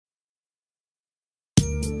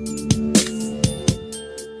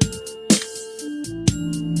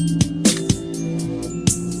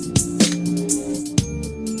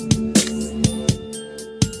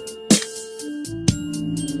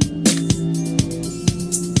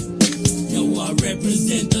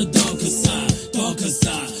represent the darker side,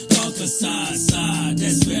 side.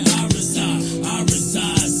 That's where I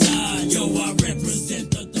reside, side. Yo, I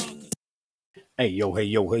represent the darker. Hey yo,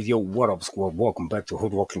 what up, squad? Welcome back to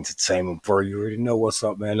HOODROK Entertainment, bro. You already know what's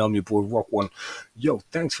up, man. I'm your boy Rock One. Yo,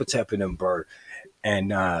 thanks for tapping in, bro.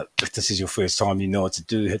 And if this is your first time, you know what to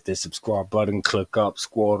do. Hit that subscribe button, click up,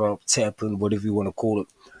 squad up, tap in, whatever you want to call it.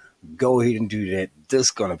 Go ahead and do that. This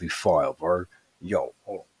is gonna be fire, bro. Yo,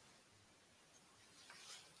 hold on.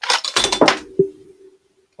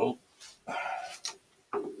 Oh.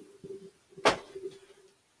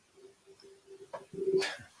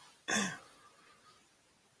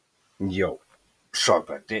 Yo, sorry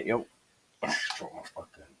about that, yo.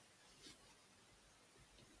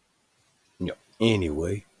 Yo,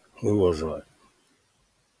 anyway, where was I?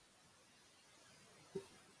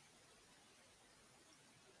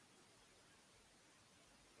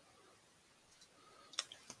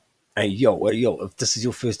 Hey yo, if this is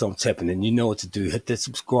your first time tapping in, you know what to do. Hit that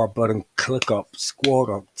subscribe button, click up, squad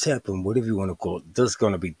up, tapping, whatever you want to call it. This is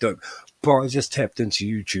going to be dope. Bro, I just tapped into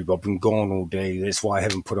YouTube. I've been gone all day. That's why I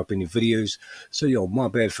haven't put up any videos. So, yo, my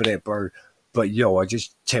bad for that, bro. But, yo, I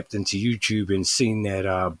just tapped into YouTube and seen that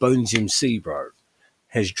BONEZ MC, bro,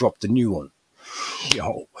 has dropped a new one.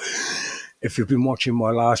 Yo, if you've been watching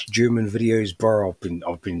my last German videos, bro,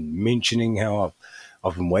 I've been mentioning how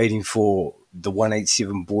I've been waiting for the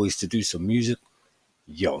 187 boys to do some music.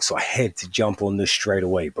 Yo, so I had to jump on this straight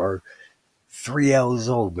away, bro. 3 hours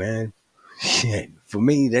old, man. Shit, for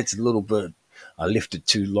me, that's a little bit, I left it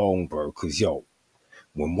too long, bro, because, yo,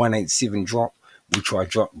 when 187 drop, we try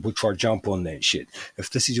jump on that shit. If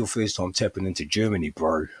this is your first time tapping into Germany,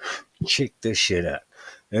 bro, check this shit out.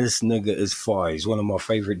 This nigga is fire. He's one of my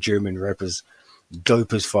favorite German rappers.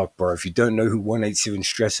 Dope as fuck, bro. If you don't know who 187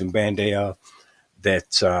 Stress and Band they are,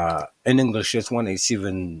 that in English, that's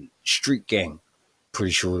 187 Street Gang.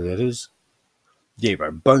 Pretty sure that is. Yeah,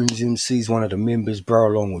 bro. BONEZ MC is one of the members, bro,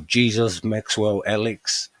 along with Jesus, Maxwell,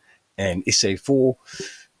 Alex, and SA4.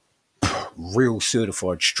 Real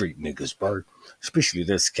certified street niggas, bro. Especially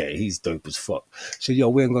this cat. He's dope as fuck. So, yo,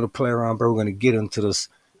 we ain't going to play around, bro. We're going to get into this.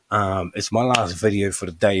 It's my last video for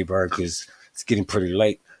the day, bro, because it's getting pretty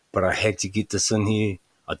late. But I had to get this in here.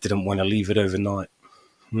 I didn't want to leave it overnight.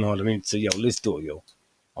 You know what I mean? So, yo, let's do it, yo.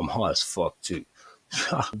 I'm high as fuck, too.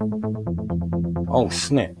 Oh,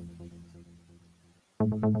 snap.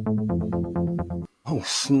 Oh,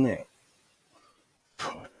 snap.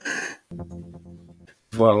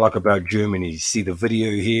 What I like about Germany, you see the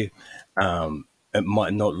video here, it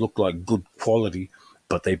might not look like good quality,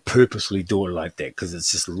 but they purposely do it like that because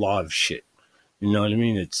it's just live shit. You know what I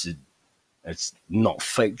mean? It's not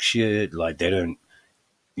fake shit. Like, they don't,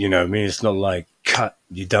 you know what I mean? It's not like, cut,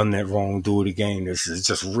 you done that wrong, do it again. This is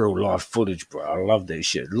just real life footage, bro. I love that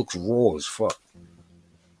shit. It looks raw as fuck.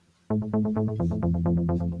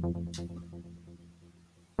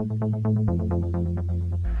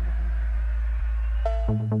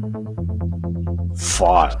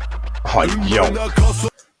 Fire. Oh,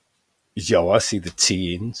 yo, I see the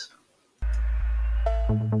TNs.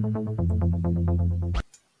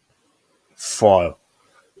 Fire.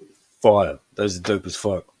 Those are dope as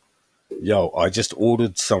fuck. Yo, I just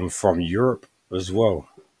ordered some from Europe as well.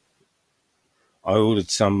 I ordered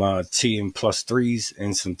some TN plus 3s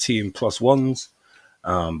and some TN plus 1s.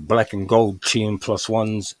 Black and gold TN plus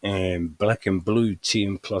 1s and black and blue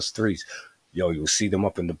TN plus 3s. Yo, you'll see them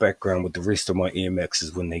up in the background with the rest of my Air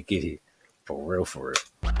Maxes when they get here. For real, for real.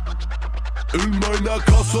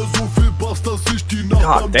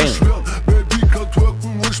 God damn.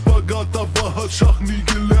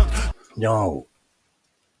 Yo,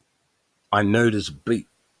 I know this beat.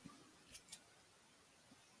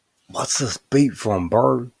 What's this beat from,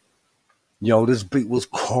 bro? Yo, this beat was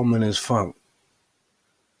common as fuck.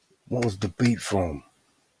 What was the beat from?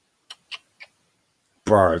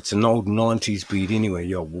 Bro, it's an old 90s beat anyway,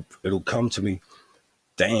 yo. It'll come to me.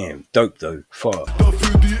 Damn, dope though. Fuck.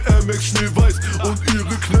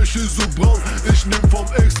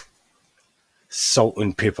 Salt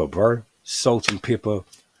and pepper, bro. Salt and pepper.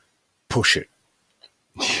 Push it.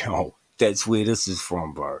 Yo, that's where this is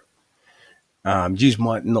from, bro. You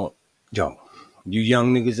might not, yo, you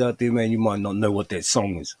young niggas out there, man, you might not know what that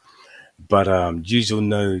song is. But you'll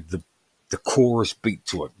know the chorus beat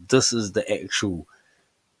to it. This is the actual,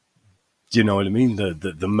 you know what I mean?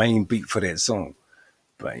 The main beat for that song.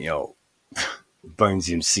 But yo,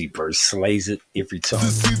 BONEZ MC, bro, slays it every time.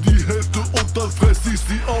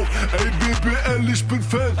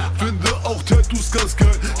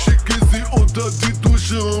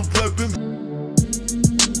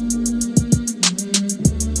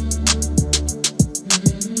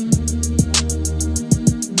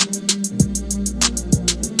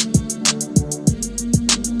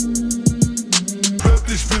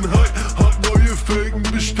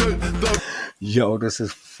 Yo, this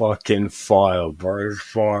is fucking fire, bro. As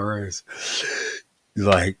far as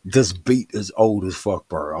like this beat is old as fuck,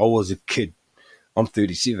 bro. I was a kid. I'm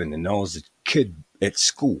 37, and I was a kid at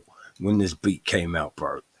school when this beat came out,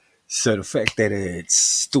 bro. So the fact that it's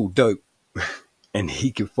still dope and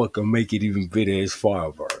he can fucking make it even better is fire,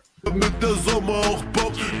 bro. Mit der Sommer auch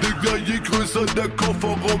Bock, Digga, je größer der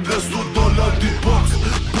Kofferraum, desto doller die Box.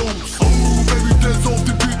 Bums, oh, Baby, dance auf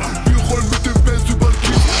den Beat, wir rollen mit dem Benz über den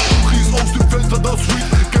Kies. Ries aus dem Fenster, das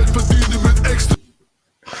Weed, Geld verdiene mit Extra.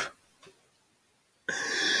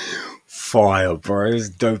 Fire, bro. It's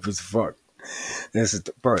dope as fuck.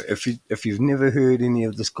 Bro, if you've never heard any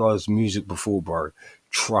of this guy's music before, bro,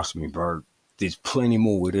 trust me, bro. There's plenty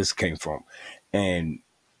more where this came from, and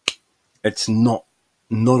it's not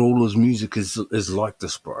all his music is like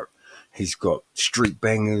this, bro. He's got street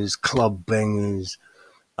bangers, club bangers,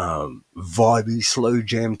 vibey, slow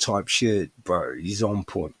jam type shit, bro. He's on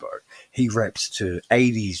point, bro. He raps to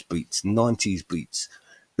 80s beats, 90s beats,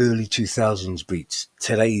 early 2000s beats,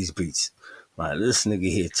 today's beats. Like, this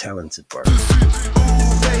nigga here talented, bro.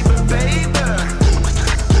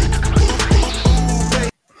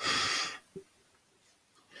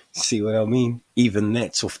 See what I mean? Even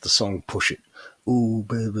that's off the song Push It. Ooh,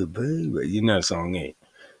 baby, baby. You know the song, ain't?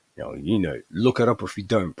 You know. Look it up if you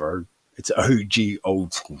don't, bro. It's an OG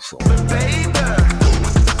old school song. Baby,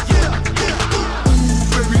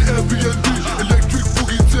 Airbnb, Electric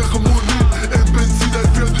Boogie Zeremonie, im Benzin ein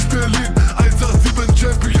Pferd durch Berlin, 187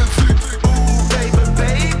 Champions League.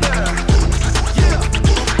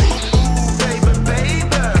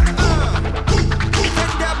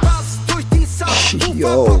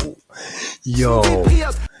 Yo,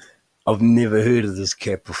 I've never heard of this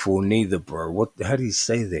cat before, neither, bro. How do you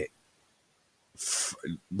say that?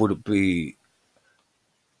 Would it be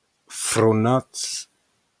Frauenarzt?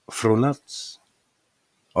 Or Frauenarzt?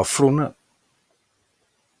 Or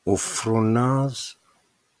Frauenarzt?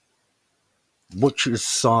 Which is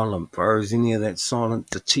silent, bro? Is any of that silent?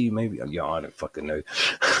 The T, maybe? Yeah, I don't fucking know.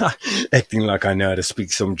 Acting like I know how to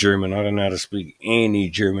speak some German. I don't know how to speak any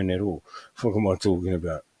German at all. What am I talking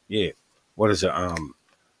about? Yeah. What is it?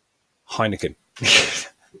 Heineken.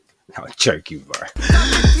 I'm joking, bro.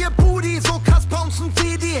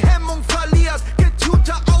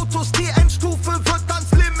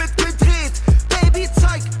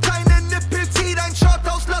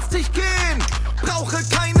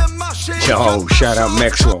 Yo, shout out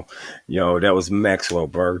Maxwell. Yo, that was Maxwell,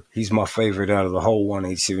 bro. He's my favorite out of the whole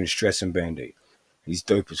 187 Stress and Band-Aid. He's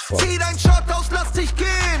dope as fuck.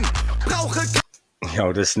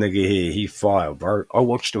 Yo, this nigga here, he fire, bro. I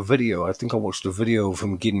watched a video. I think I watched a video of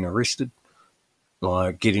him getting arrested.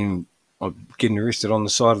 Like, getting arrested on the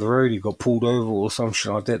side of the road. He got pulled over or some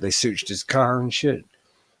shit like that. They searched his car and shit.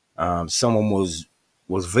 Someone was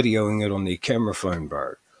videoing it on their camera phone,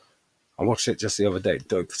 bro. I watched that just the other day.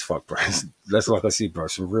 Dope as fuck, bro. That's like I said, bro.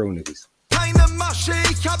 Some real niggas. Keine Masche,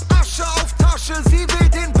 ich hab Asche auf Tasche. Sie will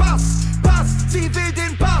den Bass, sie will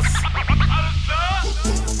den Bass.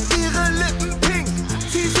 Ihre Lippen pink,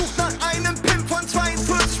 sie sucht nach einem Pimp von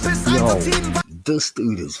 42 bis 107. This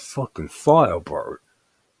dude is fucking fire, bro.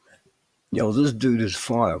 Yo, this dude is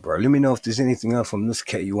fire, bro. Let me know if there's anything else from this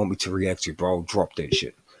cat you want me to react to, bro. I'll drop that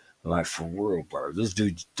shit. Like, for real, bro. This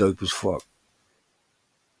dude's dope as fuck.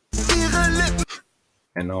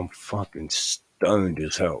 And I'm fucking stoned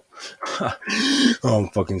as hell. I'm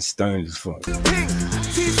fucking stoned as fuck.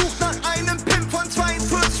 Sie sucht nach einem Pimp von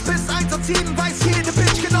 42 bis 107, weiß jede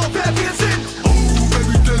Bitch genau, wer wir sind. Oh,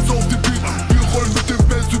 Baby, dance auf den Beat, wir rollen mit dem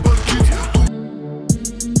Benz über den Kies.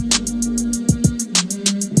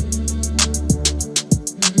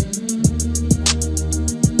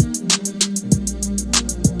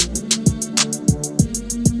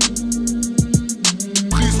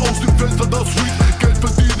 Ries aus dem Fenster, das Weed, Geld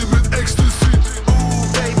verdiene mit Ecstasy.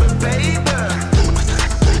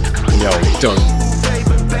 Yo, don't.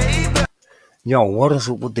 Yo, what is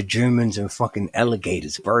it with the Germans and fucking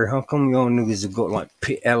alligators, bro? How come y'all niggas have got like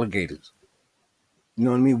pet alligators? You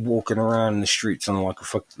know what I mean? Walking around in the streets on like a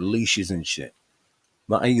fucking leashes and shit.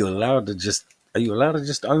 But are you allowed to just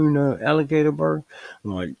own an alligator, bro?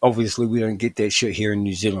 Like, obviously we don't get that shit here in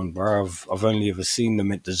New Zealand, bro. I've only ever seen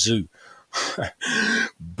them at the zoo.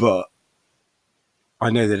 But I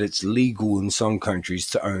know that it's legal in some countries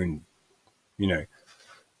to own, you know,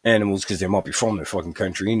 animals because they might be from their fucking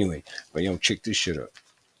country anyway. But yo, check this shit out.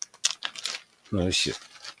 No shit.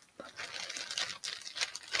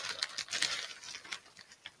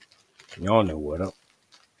 Y'all know what up.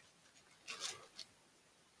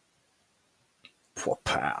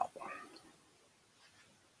 Pow.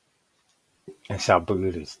 That's how big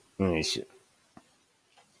it is. Shit.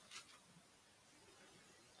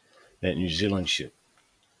 That New Zealand shit.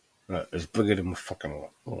 Right, it's bigger than my fucking one.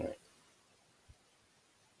 All right.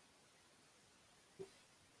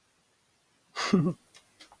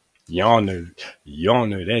 Y'all know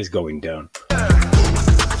that's going down. Baby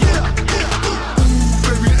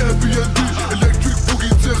Airbnb, Electric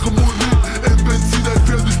Boogie Zeremonie, im Benzin ein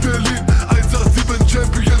Pferd durch Berlin, 187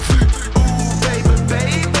 Champions League. Baby,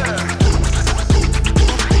 baby.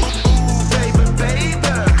 Baby, baby.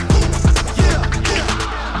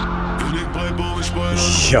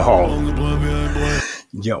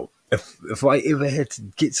 Yo, if I ever had to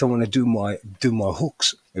get someone to do my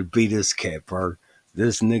hooks, it'd be this cat, bro.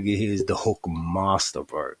 This nigga here is the hook master,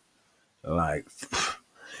 bro. Like,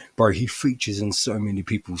 bro, he features in so many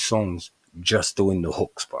people's songs just doing the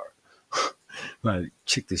hooks, bro. Like,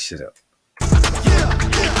 check this shit out.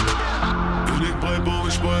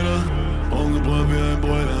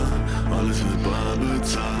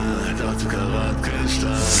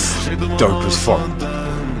 Dope as fuck.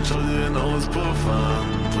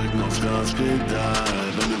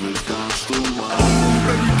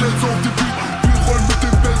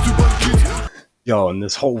 Yo, and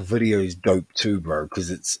this whole video is dope too, bro, because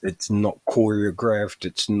it's not choreographed,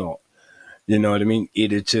 it's not, you know what I mean,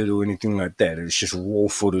 edited or anything like that. It's just raw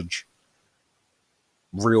footage,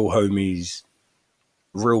 real homies,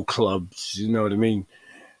 real clubs, you know what I mean,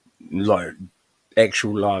 like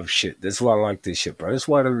actual live shit. That's why I like this shit, bro. That's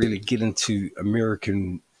why I don't really get into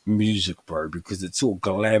American music, bro, because it's all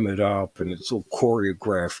glamored up and it's all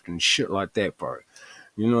choreographed and shit like that, bro.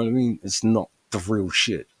 You know what I mean? It's not the real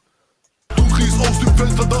shit. Du kriegst aus dem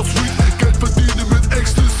Fenster das Weed, Geld verdienen mit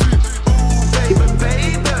Ecstasy. Baby,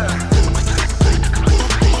 baby.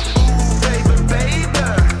 Baby, baby.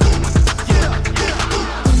 Yeah.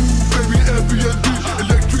 Baby Airbnb,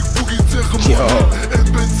 Electric Boogie Zeremonie, im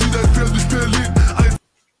Benzin ein Pferd durch Berlin.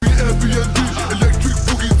 Baby Airbnb, Electric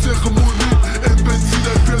Boogie Zeremonie, im Benzin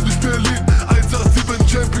ein Pferd durch Berlin. 187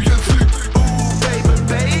 Champions League. Baby,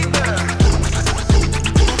 baby.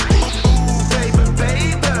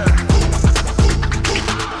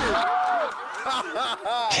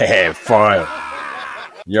 Yeah, fire.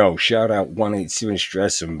 Yo, shout out 187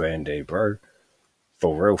 Stressing Band-Aid, bro.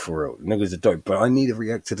 For real, for real. Niggas are dope. But I need to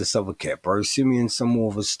react to this other cat, bro. Send me in some more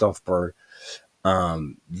of his stuff, bro.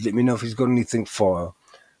 Let me know if he's got anything fire.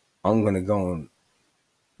 I'm gonna go and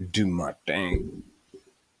do my thing.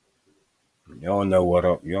 Y'all know what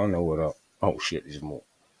up. Y'all know what up. Oh shit, there's more.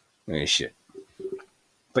 Man, shit.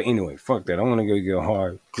 But anyway, fuck that. I wanna go get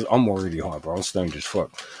high. Cause I'm already high, bro. I'm stoned as fuck.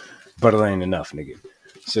 But it ain't enough, nigga.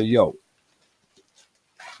 So, yo,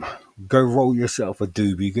 go roll yourself a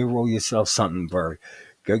doobie. Go roll yourself something, bro.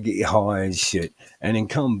 Go get your high and shit. And then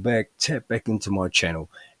come back, tap back into my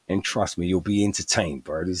channel. And trust me, you'll be entertained,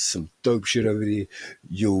 bro. There's some dope shit over there.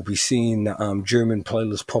 You'll be seeing the German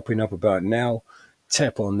playlist popping up about now.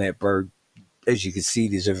 Tap on that, bro. As you can see,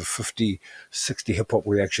 there's over 50, 60 hip-hop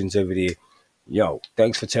reactions over there. Yo,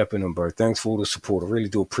 thanks for tapping in, bro. Thanks for all the support. I really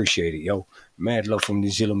do appreciate it, yo. Mad love from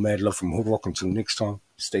New Zealand. Mad love from HOODROK. Until next time,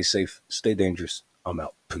 stay safe, stay dangerous. I'm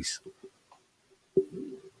out. Peace.